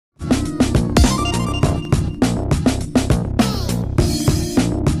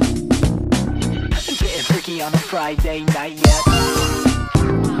me on a Friday night yet.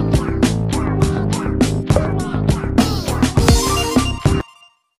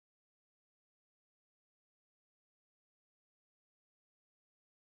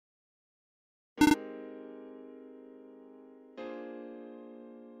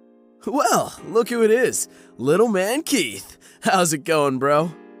 Well, look who it is. Little man Keith. How's it going,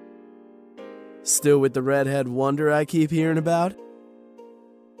 bro? Still with the redhead wonder I keep hearing about?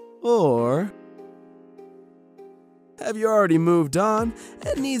 Or have you already moved on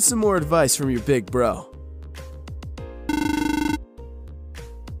and need some more advice from your big bro?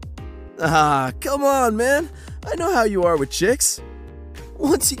 Ah, come on, man. I know how you are with chicks.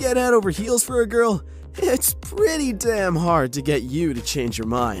 Once you get head over heels for a girl, it's pretty damn hard to get you to change your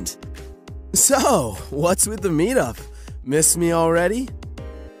mind. So, what's with the meetup? Miss me already?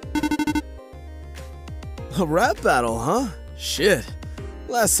 A rap battle, huh? Shit.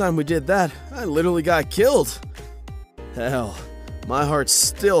 Last time we did that, I literally got killed. Hell, my heart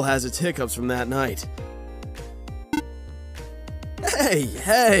still has its hiccups from that night.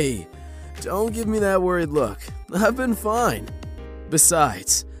 Hey! Don't give me that worried look. I've been fine.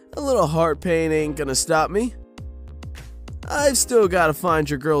 Besides, a little heart pain ain't gonna stop me. I've still gotta find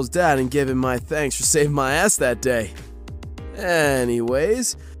your girl's dad and give him my thanks for saving my ass that day.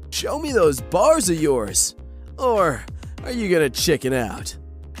 Anyways, show me those bars of yours. Or are you gonna chicken out?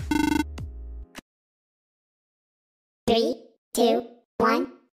 3, 2,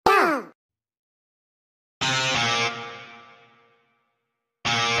 1, go!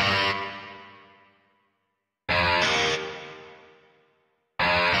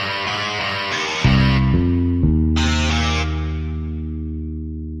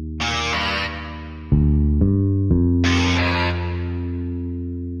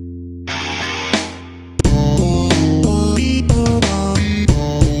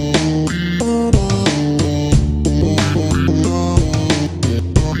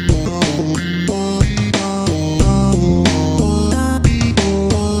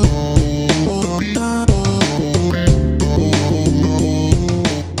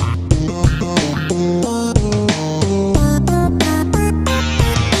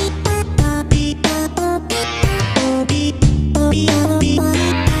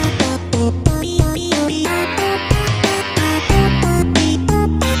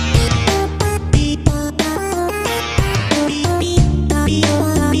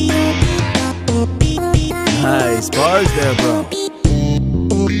 Nice bars there, bro.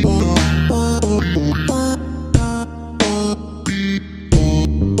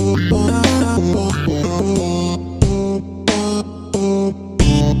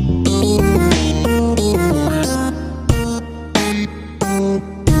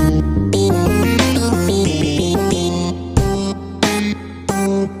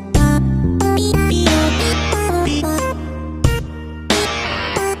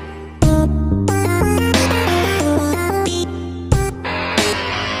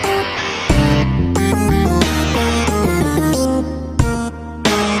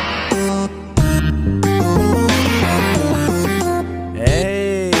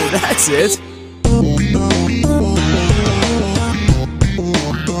 That's it.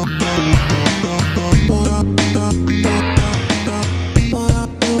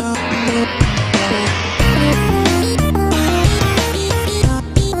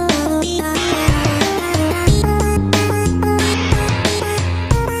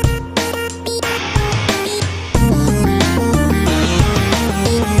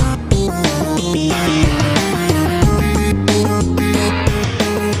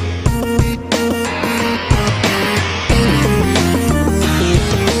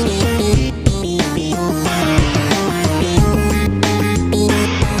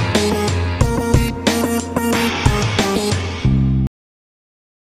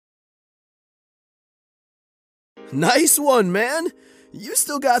 Nice one, man! You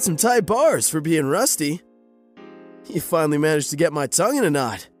still got some tight bars for being rusty. You finally managed to get my tongue in a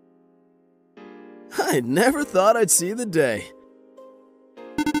knot. I never thought I'd see the day.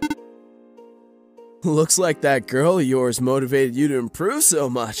 Looks like that girl of yours motivated you to improve so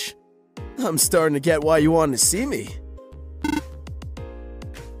much. I'm starting to get why you wanted to see me.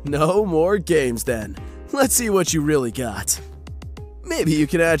 No more games then. Let's see what you really got. Maybe you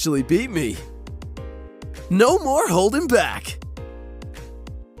can actually beat me. No more holding back.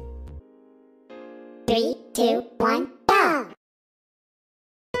 3, 2, 1, go!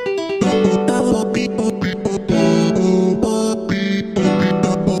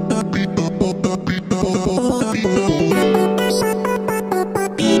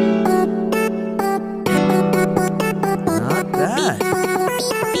 Not bad.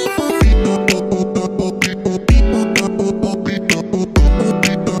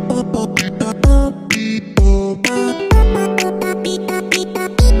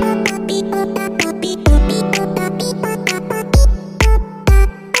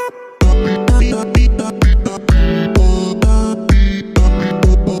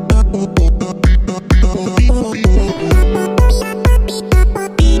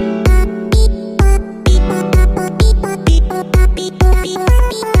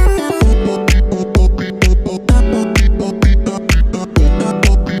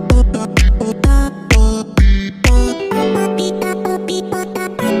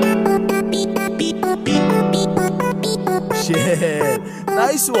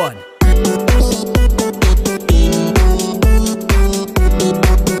 Nice one.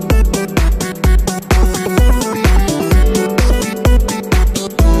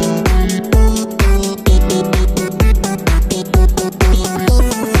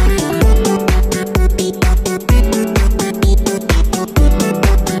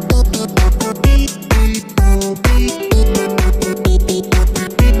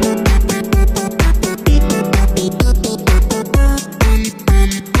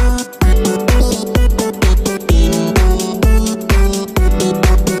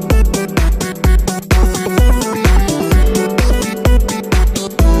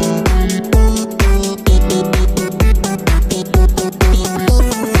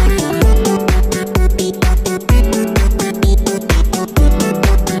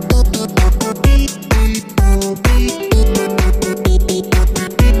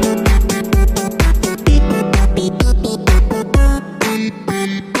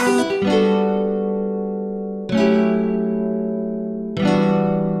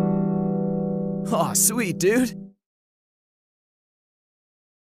 Aw, sweet, dude.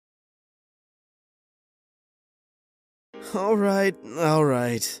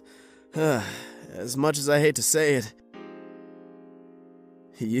 Alright. As much as I hate to say it,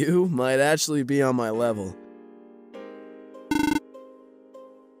 you might actually be on my level.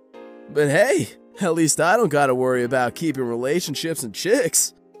 But hey, at least I don't gotta worry about keeping relationships and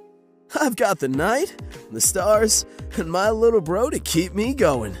chicks. I've got the night, the stars, and my little bro to keep me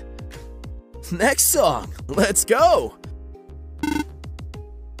going. Next song, let's go!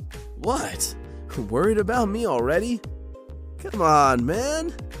 What? Worried about me already? Come on,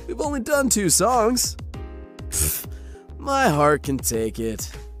 man. We've only done 2 songs. Pfft, my heart can take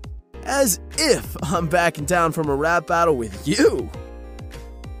it. As if I'm backing down from a rap battle with you.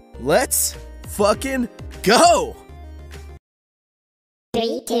 Let's fucking go!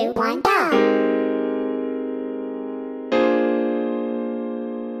 3, 2, 1, go!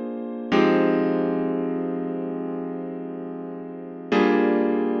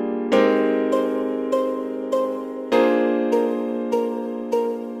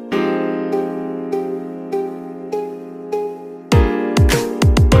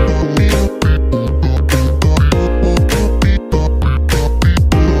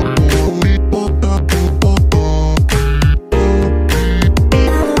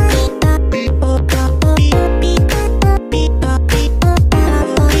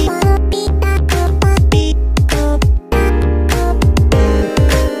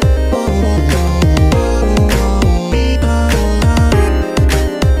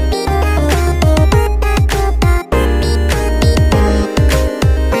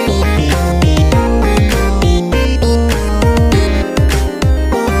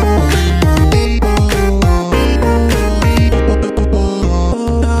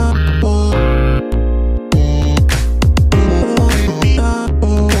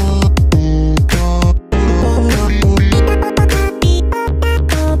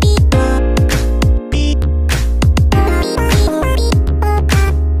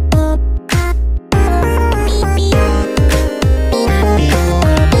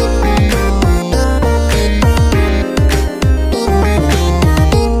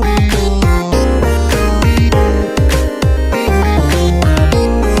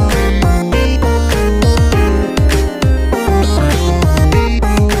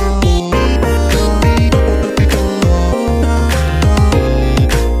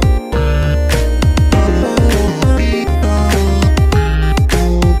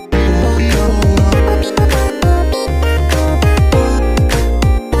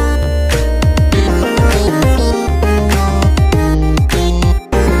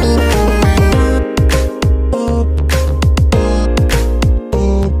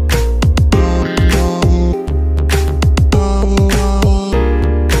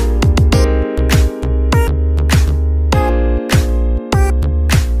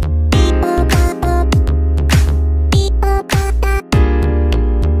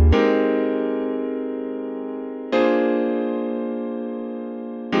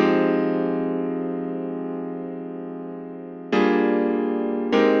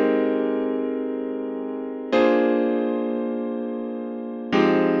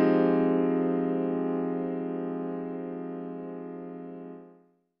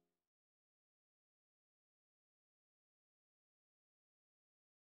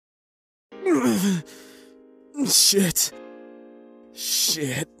 Shit.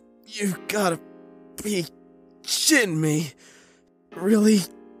 You gotta be shitting me. Really?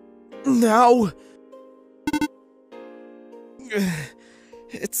 Now?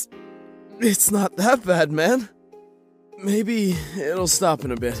 It's not that bad, man. maybe it'll stop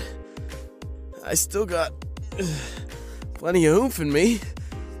in a bit. I still got plenty of oomph in me.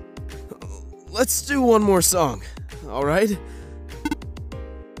 Let's do one more song, alright?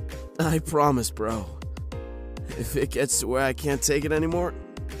 I promise, bro. If it gets to where I can't take it anymore,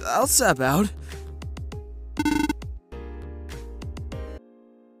 I'll sap out.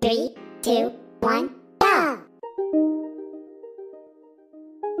 3, 2, 1, go!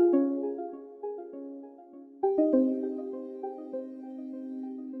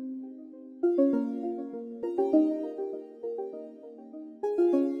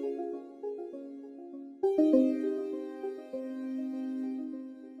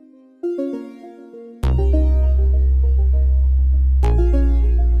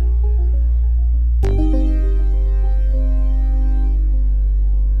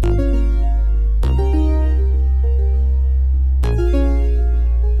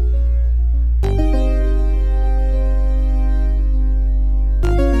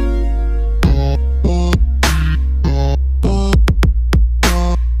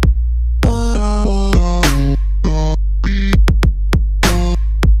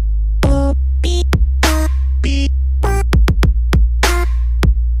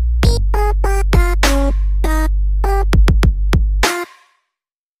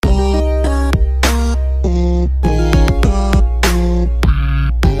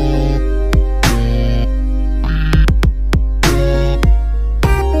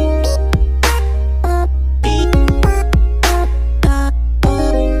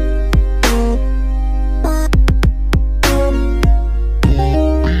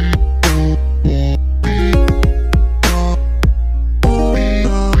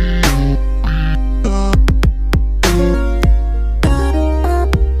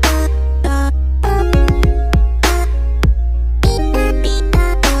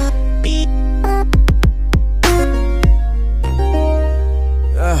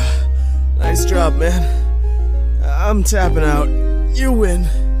 I'm tapping out. You win.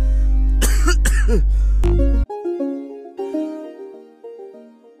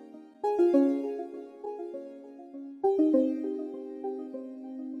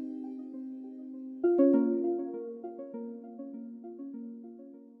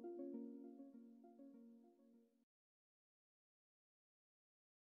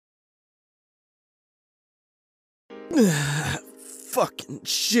 Fucking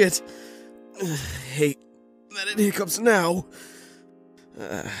shit. Hate that it hiccups now.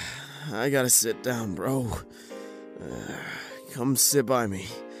 I gotta sit down, bro. Come sit by me.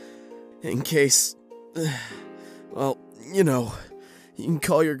 In case... well, you know, you can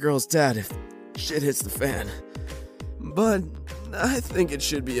call your girl's dad if shit hits the fan. But I think it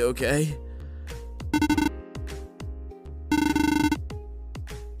should be okay.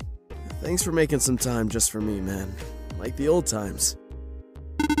 Thanks for making some time just for me, man. Like the old times.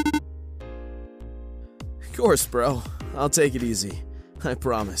 Of course, bro. I'll take it easy. I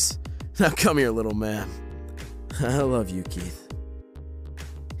promise. Now come here, little man. I love you, Keith.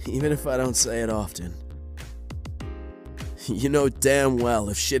 Even if I don't say it often. You know damn well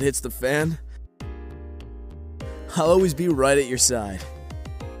if shit hits the fan, I'll always be right at your side.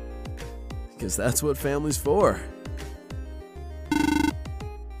 Because that's what family's for.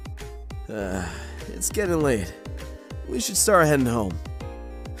 It's getting late. We should start heading home.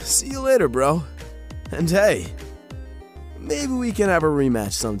 See you later, bro. And hey, maybe we can have a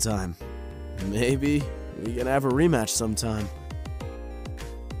rematch sometime. Maybe we can have a rematch sometime.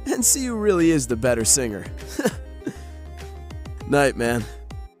 And see who really is the better singer. Night, man.